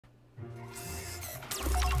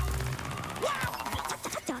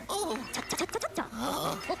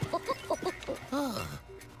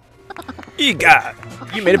Egot!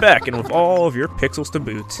 You made it back, and with all of your pixels to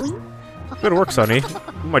boot. Good work, Sonny.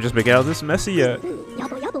 We might just make it out of this messy yet.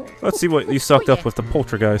 Let's see what you sucked up with the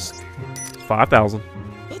poltergeist. 5,000.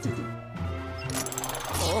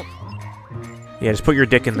 Yeah, just put your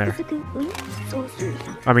dick in there.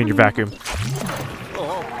 I mean, your vacuum.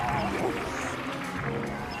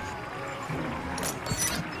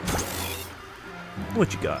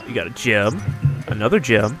 What you got? You got a gem, another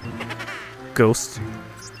gem, ghost,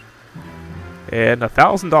 and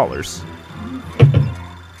 $1,000.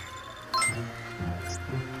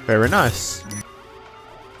 Very nice.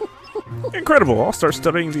 Incredible. I'll start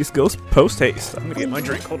studying these ghosts post-haste. I'm gonna get my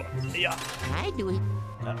drink. Hold on. Yeah. I do it.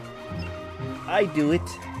 I do it.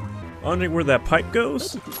 Wondering where that pipe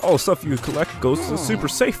goes? All the stuff you collect goes to the super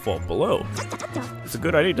safe vault below. It's a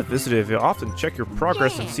good idea to visit it if you often check your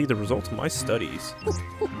progress and see the results of my studies.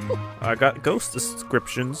 I got ghost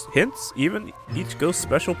descriptions, hints, even each ghost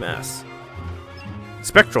special mass.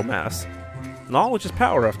 Spectral mass. Knowledge is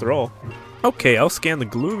power after all. Okay, I'll scan the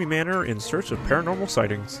gloomy manor in search of paranormal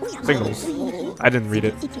signals. I didn't read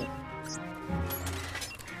it.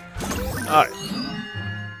 Alright.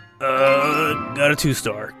 Got a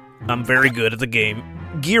 2-star. I'm very good at the game.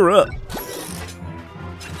 Gear up!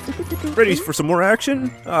 Ready for some more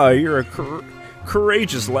action? Ah, you're a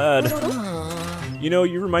courageous lad. You know,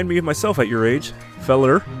 you remind me of myself at your age,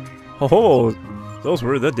 feller. Oh, those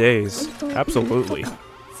were the days. Absolutely.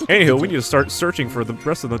 Anywho, we need to start searching for the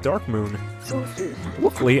rest of the Dark Moon.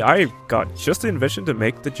 Luckily, I got just the invention to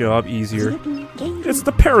make the job easier. It's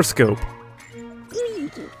the periscope!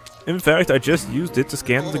 In fact, I just used it to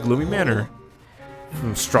scan the gloomy manor.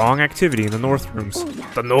 Strong activity in the north rooms.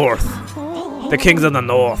 The north! The kings of the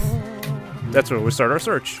north! That's where we start our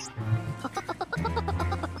search.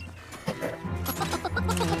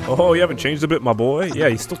 Oh, you haven't changed a bit, my boy? Yeah,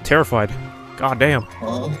 he's still terrified. God damn.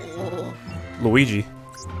 Luigi.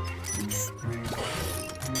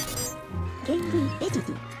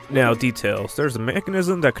 Now, details. There's a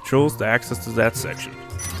mechanism that controls the access to that section.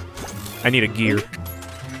 I need a gear.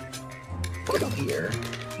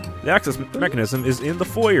 The access mechanism is in the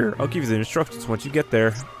foyer. I'll give you the instructions once you get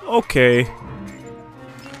there. Okay.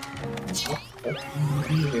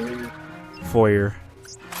 Foyer.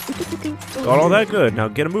 Got all that good. Now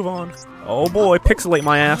get a move on. Oh boy, pixelate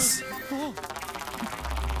my ass.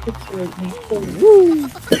 Woo.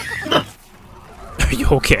 Are you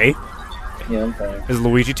okay? Yeah, I'm fine. Is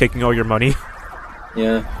Luigi taking all your money?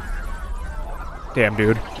 Yeah. Damn,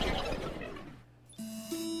 dude.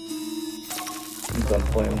 I'm done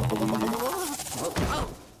playing with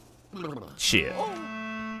Luigi. Shit.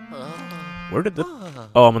 Where did the...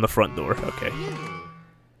 Oh, I'm on the front door. Okay.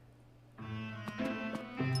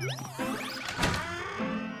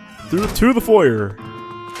 Through the foyer.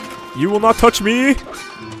 You will not touch me.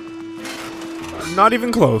 Not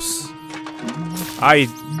even close. I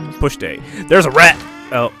pushed A. There's a rat.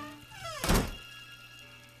 Oh.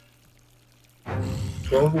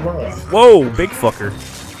 Whoa, big fucker.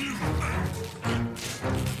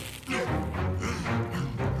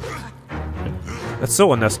 That's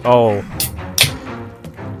so unnecessary. Oh.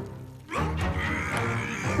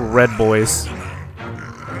 Red boys.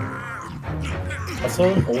 I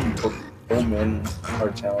saw an old man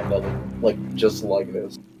cartoon that looked like just like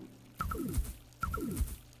this.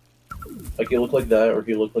 Like he looked like that, or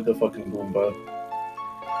he looked like a fucking Goomba.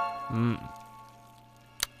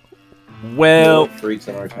 Well, freaks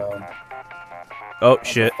in our town. Oh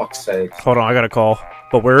shit! For fuck's sake! Hold on, I got a call.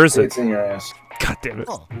 But where is it? It's in your ass. God damn it!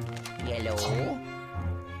 Oh. Yellow.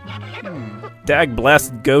 Dag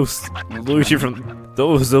blasted ghost Luigi from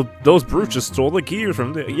those brutes just stole the gear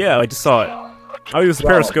from the. Yeah, I just saw it. I'll use the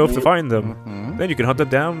periscope to find them. Then you can hunt them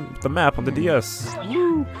down with the map on the DS.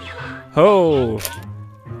 Oh.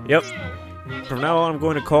 Yep. From now on, I'm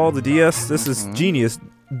going to call the DS. This is genius.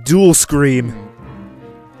 Dual Scream.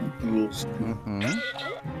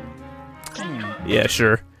 Yeah,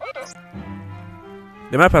 sure.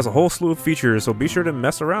 The map has a whole slew of features, so be sure to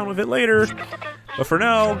mess around with it later. But for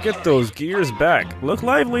now, get those gears back. Look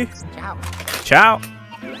lively. Ciao. Ciao.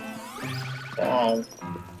 Wow.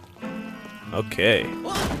 Okay.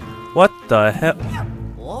 What the hell?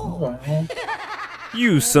 Whoa.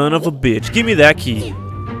 You son of a bitch. Give me that key.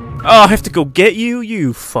 Oh, I have to go get you?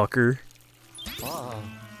 You fucker. Oh.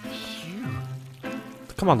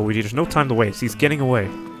 Come on, Luigi. There's no time to waste. He's getting away.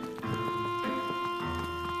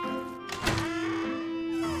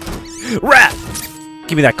 Rat!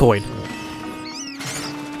 Give me that coin.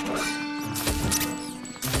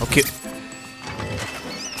 Okay.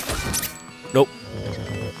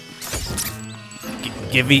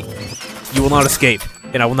 Give me... You will not escape,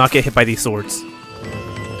 and I will not get hit by these swords.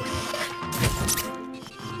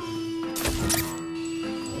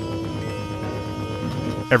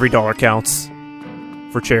 Every dollar counts.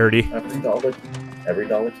 For charity. Every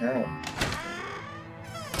dollar counts.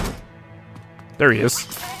 There he is.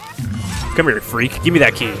 Come here, freak. Give me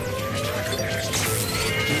that key.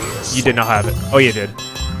 You did not have it. Oh, you did.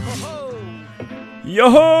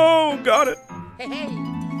 Yo-ho! Got it! Hey, hey.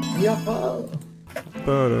 Yo-ho!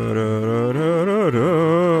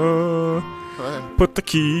 Put the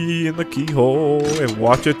key in the keyhole and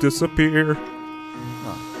watch it disappear.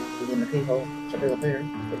 Put it in the keyhole. Put it up here.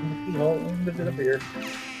 Put it in the keyhole and put it up here.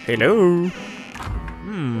 Hello.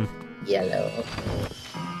 Yellow.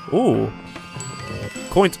 Ooh.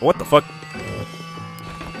 Coins. What the fuck?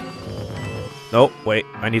 Nope. Wait.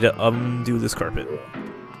 I need to undo this carpet.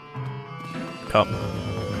 Come.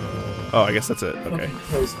 Oh, I guess that's it. Okay.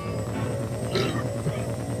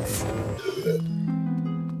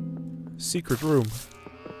 Secret room.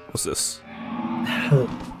 What's this?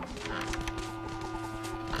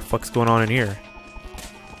 What the fuck's going on in here?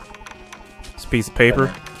 This piece of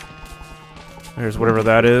paper. There's whatever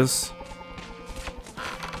that is.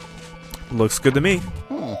 Looks good to me.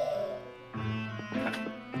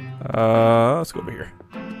 Let's go over here.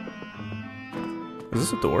 Is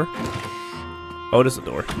this a door? Oh, it is a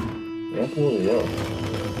door. Yeah.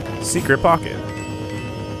 Secret pocket.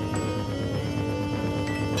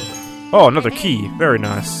 Oh, another key. Very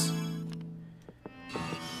nice.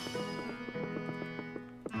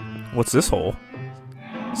 What's this hole?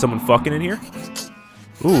 Someone fucking in here?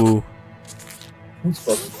 Ooh. Who's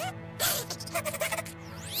fucking?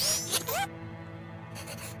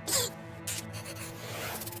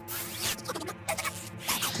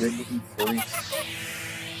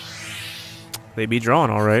 They be drawn,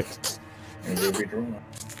 alright.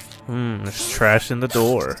 There's trash in the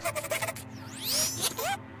door.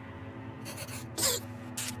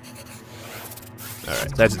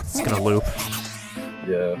 Alright, that's gonna loop.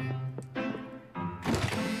 Yeah.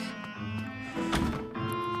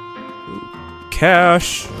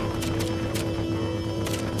 Cash!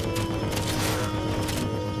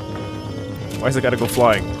 Why's it gotta go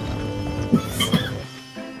flying?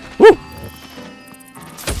 Woo!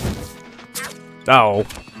 Ow.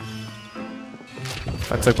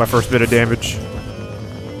 I took my first bit of damage.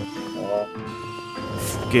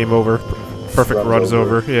 Game over. Perfect run's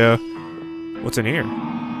over. Yeah. What's in here?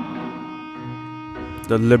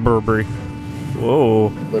 The library.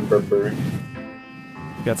 Whoa. Library.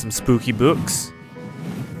 Got some spooky books.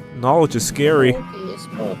 Knowledge is scary. Can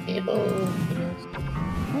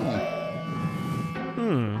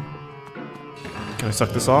I suck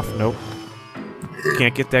this off? Nope.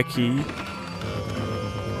 Can't get that key.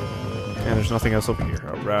 And there's nothing else over here.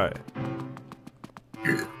 Alright.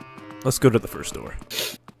 Let's go to the first door.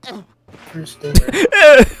 First door.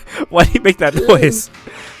 Why do you make that noise?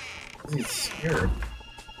 He's scared.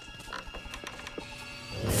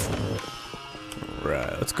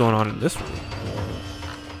 Right, what's going on in this room?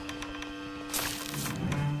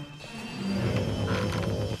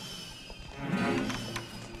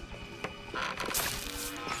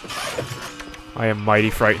 I am mighty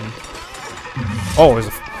frightened. Oh, there's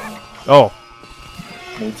a... Oh.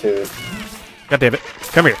 Me too. God damn it.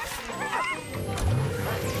 Come here.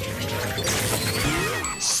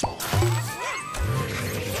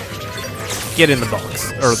 Get in the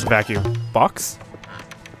box. Or the vacuum. Box?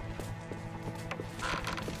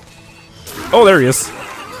 Oh, there he is.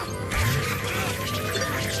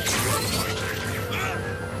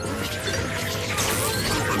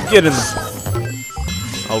 Get in the...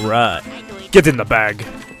 Alright. Get in the bag.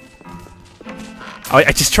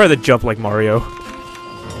 I just try to jump like Mario.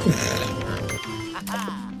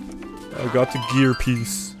 I got the gear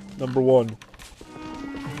piece. Number 1.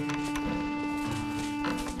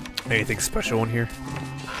 Anything special in here?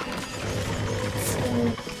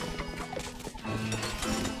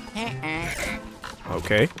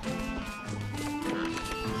 Okay.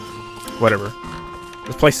 Whatever.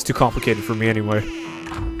 This place is too complicated for me anyway.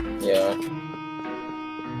 Yeah.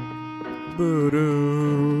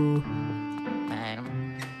 Boo-doo.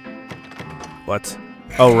 What?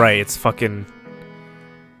 Oh, right, it's fucking...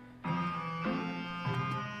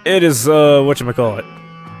 It is, whatchamacallit?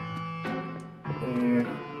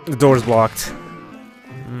 The door's blocked.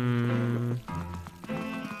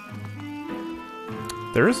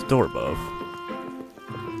 There is a door above.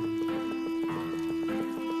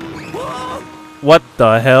 What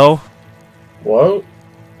the hell? What?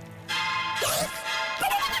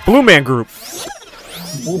 Blue Man Group.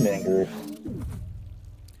 Blue Man Group.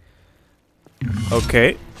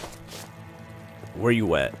 Okay. Where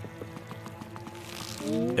you at?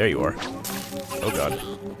 There you are. Oh god.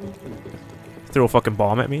 Throw a fucking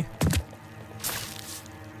bomb at me?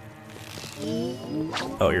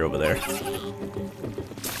 Oh, you're over there.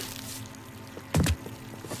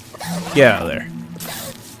 Get out of there.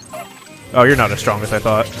 Oh, you're not as strong as I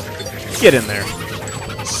thought. Get in there.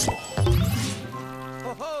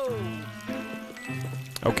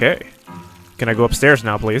 Okay. Can I go upstairs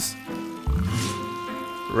now, please?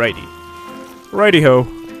 Righty. Righty-ho.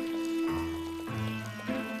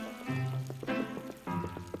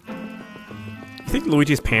 You think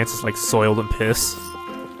Luigi's pants is like soiled in piss?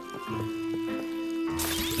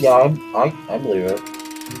 Yeah, I believe it.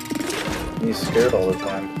 He's scared all the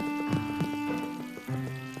time.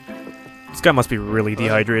 This guy must be really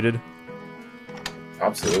dehydrated.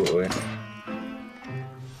 Absolutely.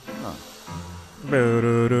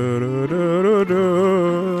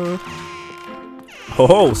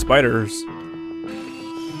 Oh, spiders.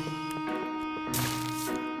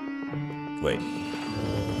 Wait.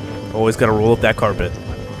 Always gotta roll up that carpet.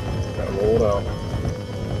 Gotta roll it out.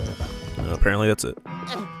 Apparently that's it.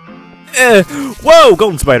 Whoa!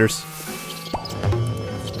 Golden spiders!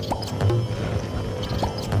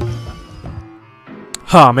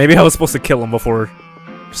 Huh, maybe I was supposed to kill him before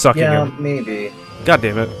sucking him. Yeah, maybe. God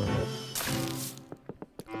damn it.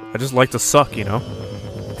 I just like to suck, you know?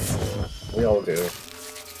 We all do.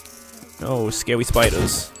 Oh, scary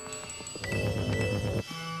spiders.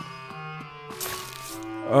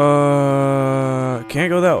 Can't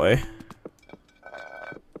go that way.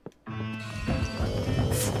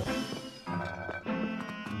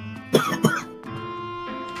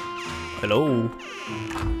 Hello?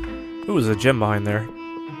 Ooh, there's a gem behind there.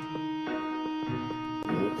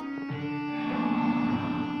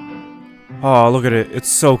 Oh, look at it. It's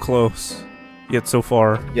so close. Yet so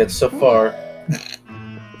far. Yet so far.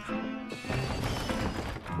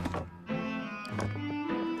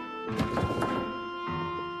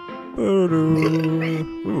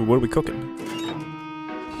 Ooh, what are we cooking?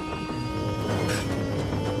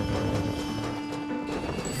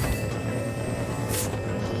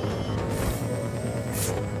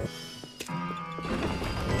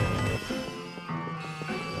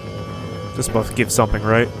 This must give something,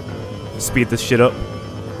 right? Speed this shit up.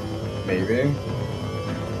 Maybe.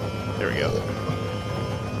 There we go.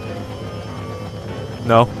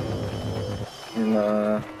 No.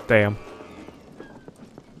 Nah. Damn.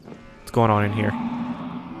 What's going on in here?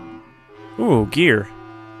 Ooh, gear.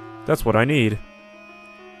 That's what I need.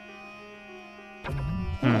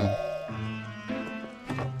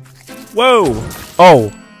 Whoa!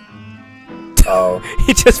 Oh! Oh.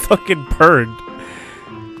 He just fucking burned.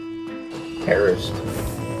 Perished.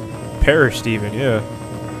 Perished even, yeah.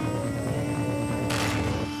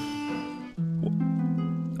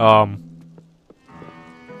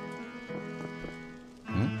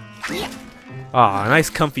 Ah, a nice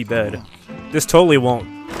comfy bed. This totally won't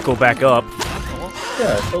go back up.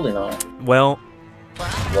 Yeah, totally not. Well,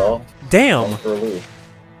 Well, damn! for a loop.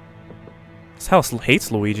 This house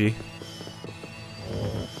hates Luigi.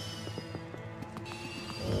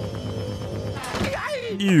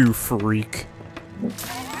 You freak.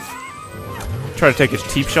 Try to take his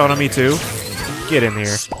teep shot on me too? Get in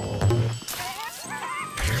here.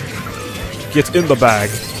 Get in the bag.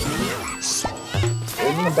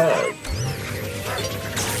 In the bag.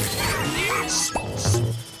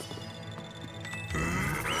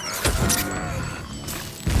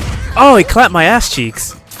 Oh, he clapped my ass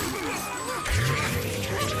cheeks.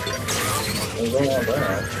 I don't want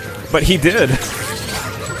that. But he did.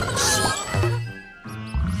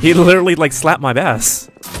 He literally, like, slapped my ass.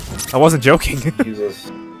 I wasn't joking. Jesus.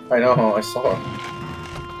 I know, I saw.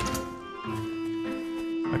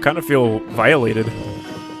 I kind of feel violated.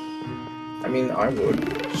 I mean, I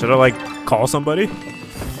would. Should I, like, call somebody?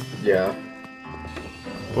 Yeah.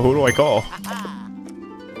 Well, who do I call?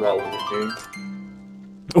 Waluigi.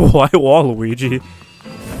 Why Waluigi?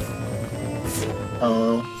 I don't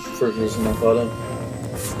know. For a reason I thought of.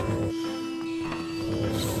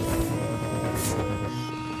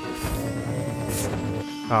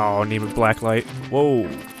 Oh, need a black light. Whoa,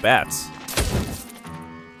 bats.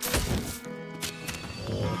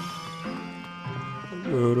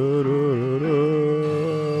 Roll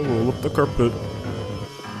up the carpet.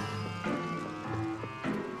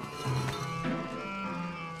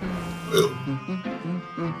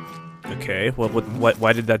 Okay,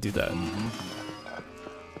 why did that do that?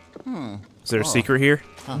 Is there a secret here?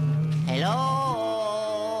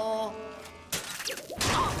 Hello?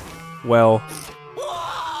 Well...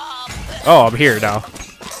 Oh, I'm here now.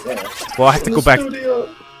 Yeah. Well, I have to go back. Studio.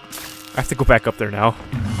 I have to go back up there now.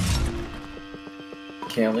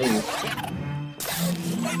 Can't leave.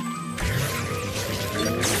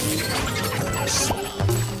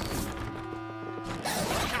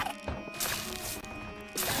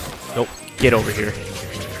 Nope. Get over here.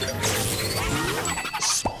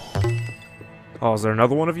 Oh, is there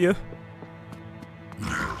another one of you?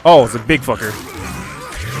 Oh, it's a big fucker.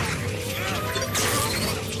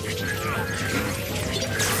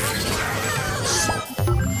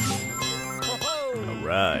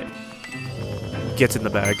 Alright. Gets in the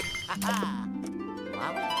bag.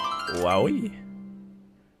 Wowie.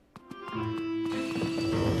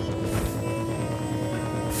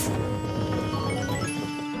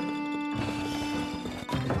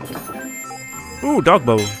 Ooh, dog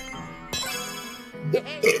bone.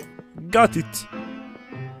 Got it.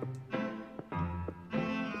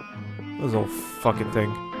 This whole fucking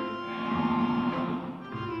thing.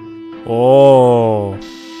 Oh,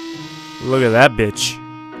 look at that bitch.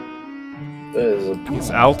 That is a It's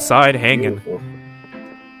outside hanging. beautiful.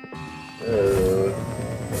 A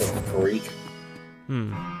freak.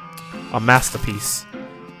 A masterpiece.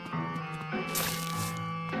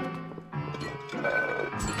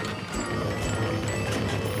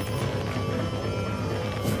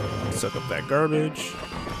 Suck up that garbage.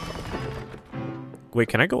 Wait,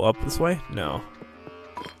 can I go up this way? No.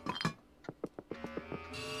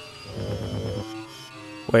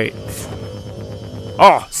 Wait.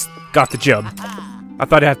 Oh! Got the jump. I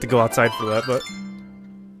thought I had to go outside for that, but...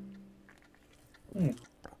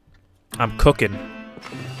 I'm cooking.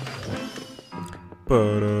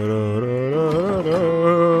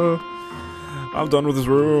 I'm done with this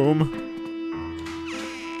room.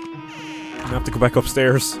 I have to go back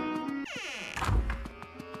upstairs.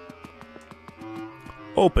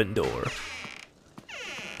 Open door.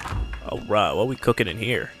 Alright, what are we cooking in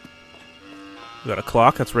here? We got a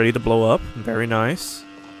clock that's ready to blow up. Very nice.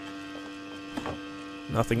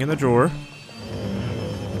 Nothing in the drawer.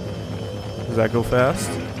 Does that go fast?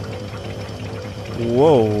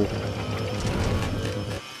 Whoa.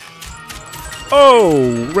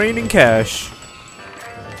 Oh! Raining cash.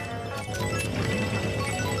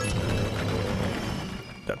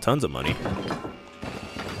 Got tons of money.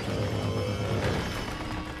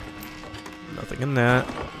 Nothing in that.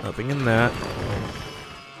 Nothing in that.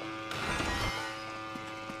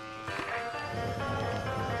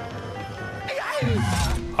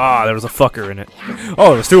 Ah, there was a fucker in it.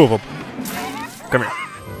 Oh, there's two of them. Come here.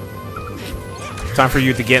 Time for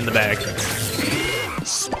you to get in the bag.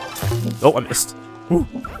 Oh, I missed. Woo.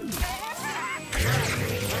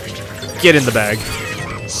 Get in the bag.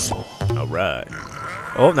 Alright.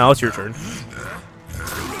 Oh, now it's your turn.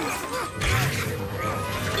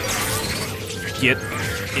 Get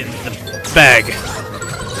in the bag.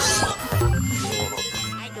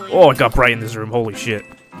 Oh, it got bright in this room. Holy shit.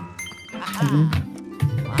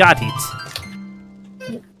 Got it.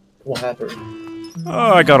 What happened?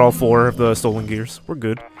 Oh, I got all 4 of the stolen gears. We're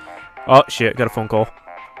good. Oh, shit. Got a phone call.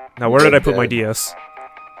 Now, where did I put my DS?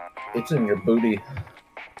 It's in your booty.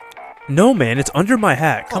 No, man. It's under my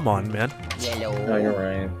hat. Come on, man. Yellow. No, you're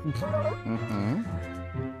right.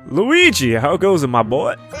 Luigi, how goes it, my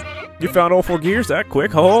boy? You found all 4 gears that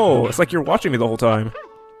quick? Oh, it's like you're watching me the whole time.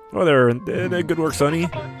 Oh, there. Good work, Sonny.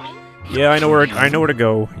 Yeah, I know where to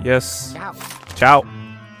go. Yes. Ciao.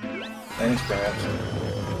 Thanks, Gramps.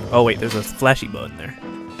 Oh wait, there's a flashy button there.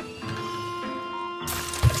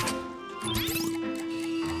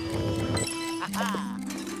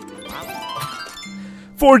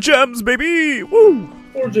 Four gems, baby! Woo!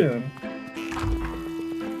 4 gems.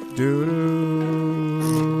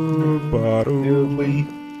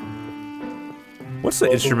 What's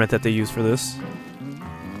the instrument that they use for this?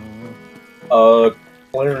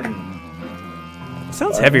 Clarinet. It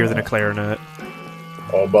sounds heavier than a clarinet.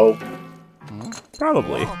 Oboe.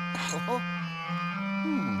 Probably.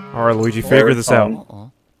 Alright, Luigi, figure this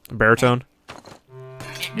out. Baritone?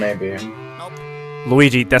 Maybe.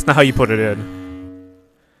 Luigi, that's not how you put it in.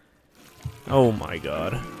 Oh my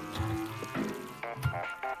god.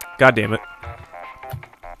 God damn it.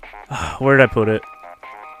 Where did I put it?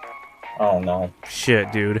 I don't know.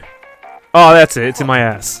 Shit, dude. Oh, that's it. It's in my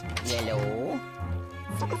ass. Yellow.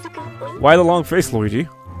 Why the long face, Luigi?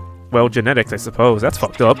 Well, genetics, I suppose. That's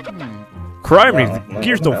fucked up. Criminy, the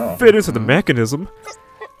gears don't fit into the mechanism.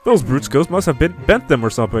 Those brutes ghosts must have bent them or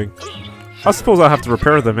something. I suppose I'll have to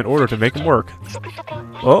repair them in order to make them work.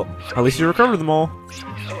 Well, at least you recovered them all.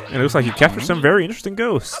 And it looks like you captured some very interesting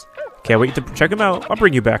ghosts. Can't wait to check them out. I'll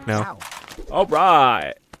bring you back now.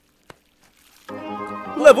 Alright.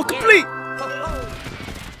 Level complete!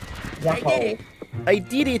 I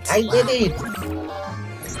did it! I did it!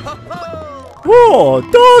 Whoa,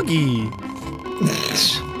 doggy!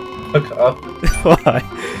 Fuck up. Why?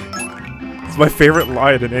 It's my favorite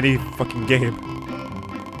line in any fucking game.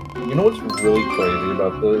 You know what's really crazy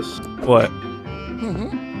about this? What?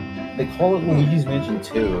 Mhm. They call it Luigi's Mansion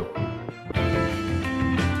 2.